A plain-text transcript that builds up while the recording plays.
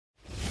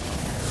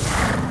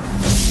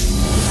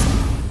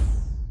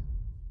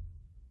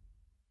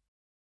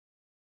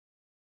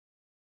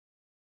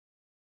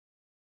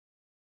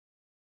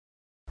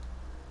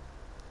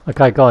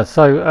Okay guys,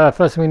 so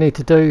first thing we need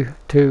to do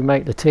to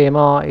make the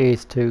TMR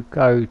is to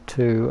go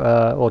to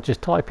or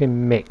just type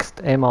in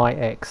mixed,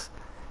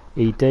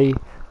 M-I-X-E-D,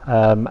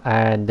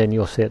 and then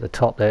you'll see at the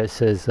top there it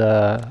says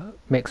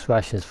mixed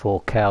rations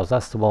for cows.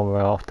 That's the one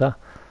we're after.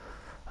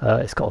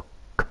 It's got a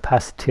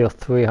capacity of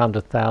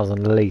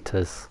 300,000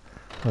 litres.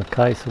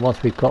 Okay, so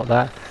once we've got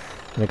that,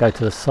 I'm going to go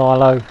to the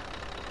silo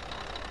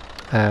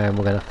and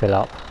we're going to fill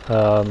up.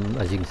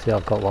 As you can see,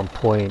 I've got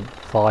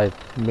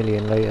 1.5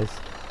 million litres.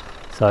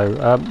 So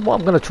what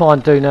I'm going to try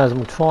and do now is I'm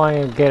going to try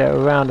and get it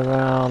around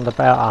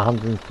about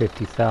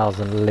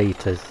 150,000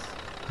 litres.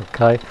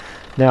 Okay,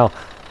 now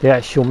the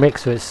actual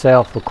mixer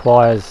itself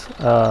requires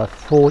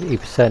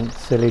 40%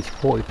 silage,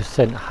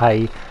 40%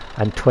 hay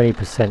and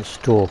 20%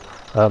 straw.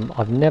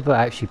 I've never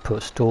actually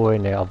put straw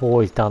in there. I've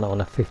always done it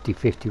on a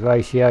 50-50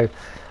 ratio,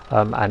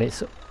 and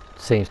it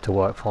seems to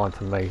work fine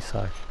for me.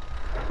 So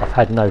I've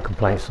had no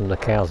complaints from the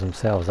cows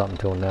themselves up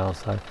until now.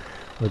 So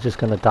we're just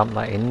going to dump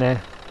that in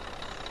there.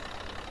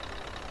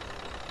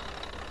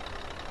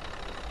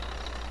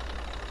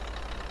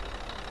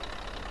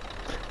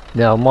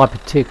 Now my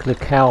particular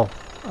cow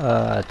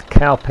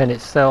pen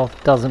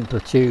itself doesn't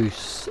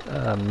produce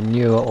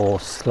manure or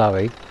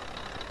slurry.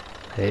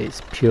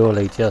 It's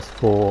purely just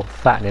for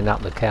fattening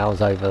up the cows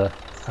over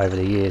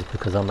the years,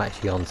 because I'm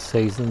actually on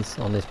seasons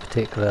on this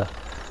particular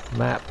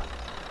map.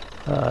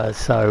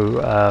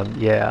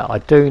 Yeah, I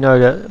do know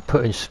that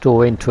putting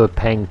straw into a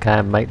pen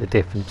can make the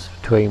difference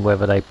between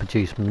whether they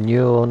produce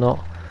manure or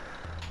not.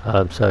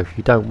 So if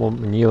you don't want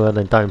manure,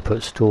 then don't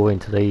put straw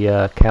into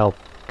the cow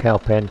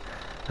pen.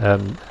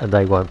 And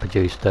they won't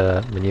produce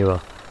the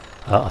manure.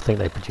 I think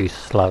they produce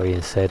slurry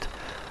instead,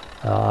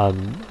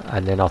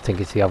 and then I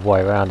think it's the other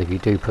way around. If you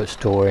do put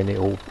straw in,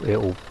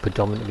 it'll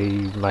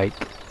predominantly make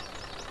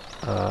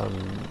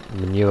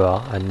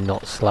manure and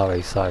not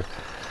slurry. So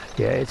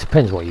yeah, it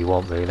depends what you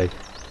want really.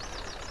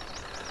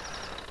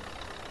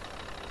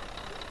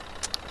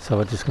 So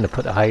we're just going to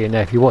put the hay in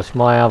there. If you watch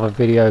my other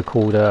video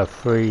called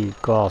free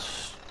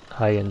grass,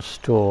 hay and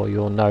straw,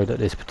 you'll know that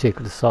this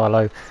particular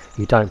silo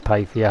you don't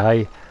pay for your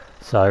hay.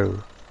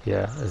 So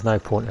yeah, there's no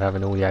point in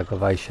having all the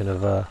aggravation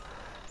of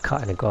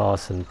cutting the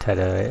grass and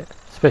tedding it,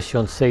 especially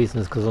on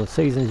seasons, because on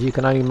seasons you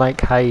can only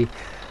make hay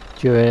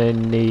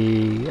during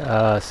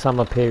the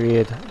summer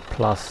period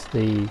plus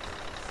the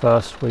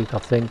first week I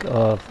think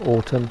of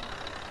autumn.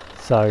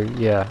 So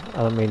yeah,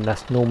 I mean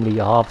that's normally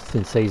your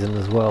harvesting season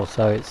as well,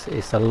 so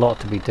it's a lot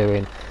to be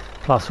doing,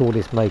 plus all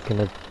this making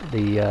the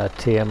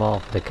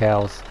TMR for the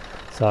cows.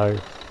 So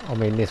I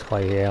mean this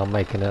way here I'm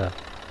making a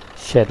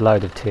shed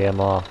load of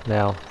TMR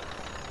now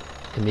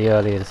in the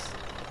earlier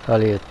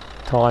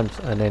times,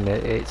 and then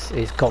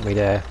it's got me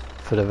there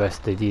for the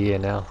rest of the year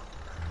now.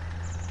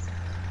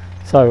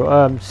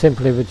 So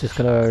simply we're just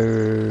going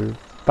to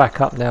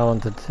back up now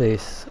onto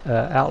this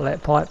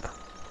outlet pipe.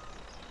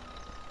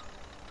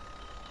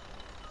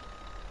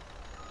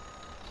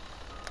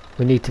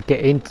 We need to get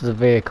into the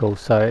vehicle,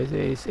 so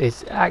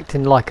it's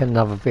acting like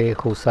another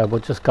vehicle, so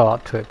we'll just go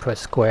up to it, press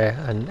square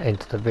and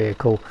enter the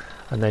vehicle,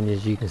 and then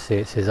as you can see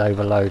it says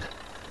overload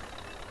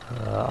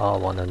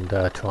R1 and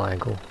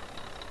triangle,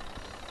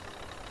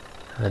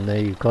 and there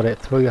you've got it,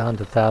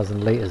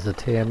 300,000 litres of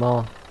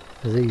TMR,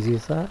 as easy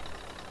as that.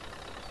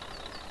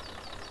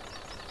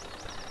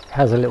 It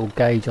has a little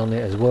gauge on it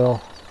as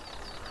well,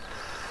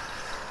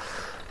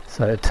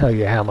 so it'll tell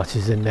you how much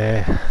is in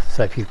there.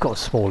 So if you've got a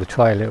smaller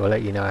trailer, it will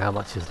let you know how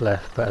much is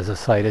left. But as I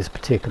say, this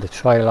particular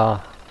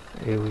trailer,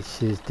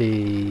 which is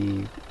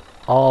the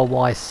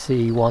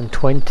RYC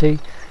 120,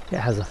 it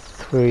has a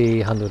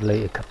 300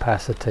 litre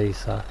capacity.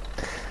 So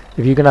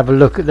if you can have a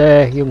look at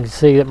there, you can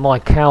see that my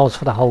cows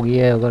for the whole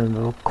year are going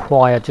to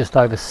require just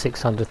over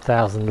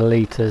 600,000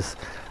 litres.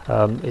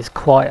 It's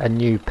quite a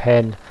new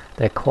pen.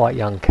 They're quite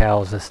young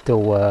cows. They're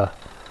still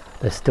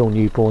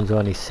newborns. They're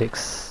only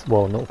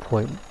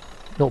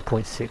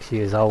 0.6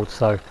 years old.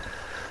 So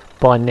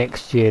by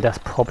next year, that's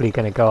probably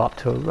going to go up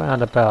to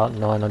around about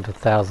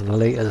 900,000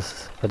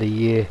 litres for the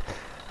year.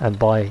 And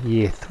by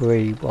year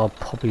 3, I'm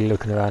probably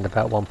looking around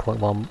about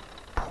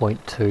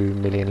 1.2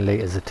 million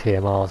litres of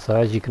TMR. So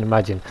as you can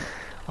imagine,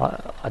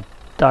 I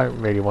don't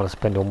really want to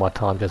spend all my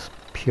time just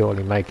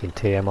purely making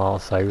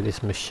TMR. So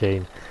this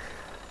machine,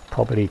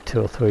 probably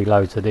 2 or 3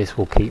 loads of this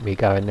will keep me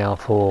going now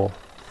for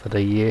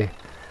the year,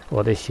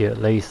 or this year at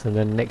least, and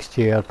then next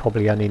year I'll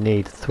probably only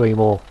need 3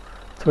 more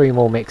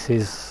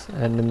mixes,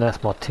 and then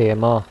that's my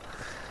TMR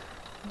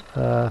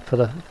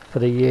for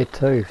the year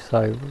too.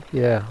 So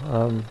yeah,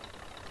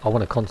 I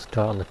want to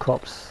concentrate on the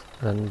crops,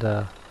 and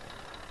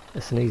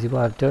it's an easy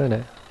way of doing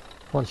it.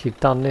 Once you've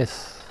done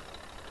this,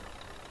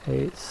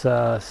 it's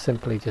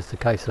simply just a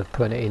case of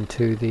putting it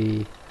into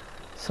the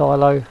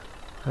silo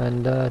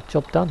and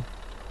job done.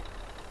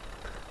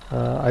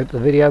 I hope the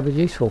video was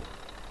useful.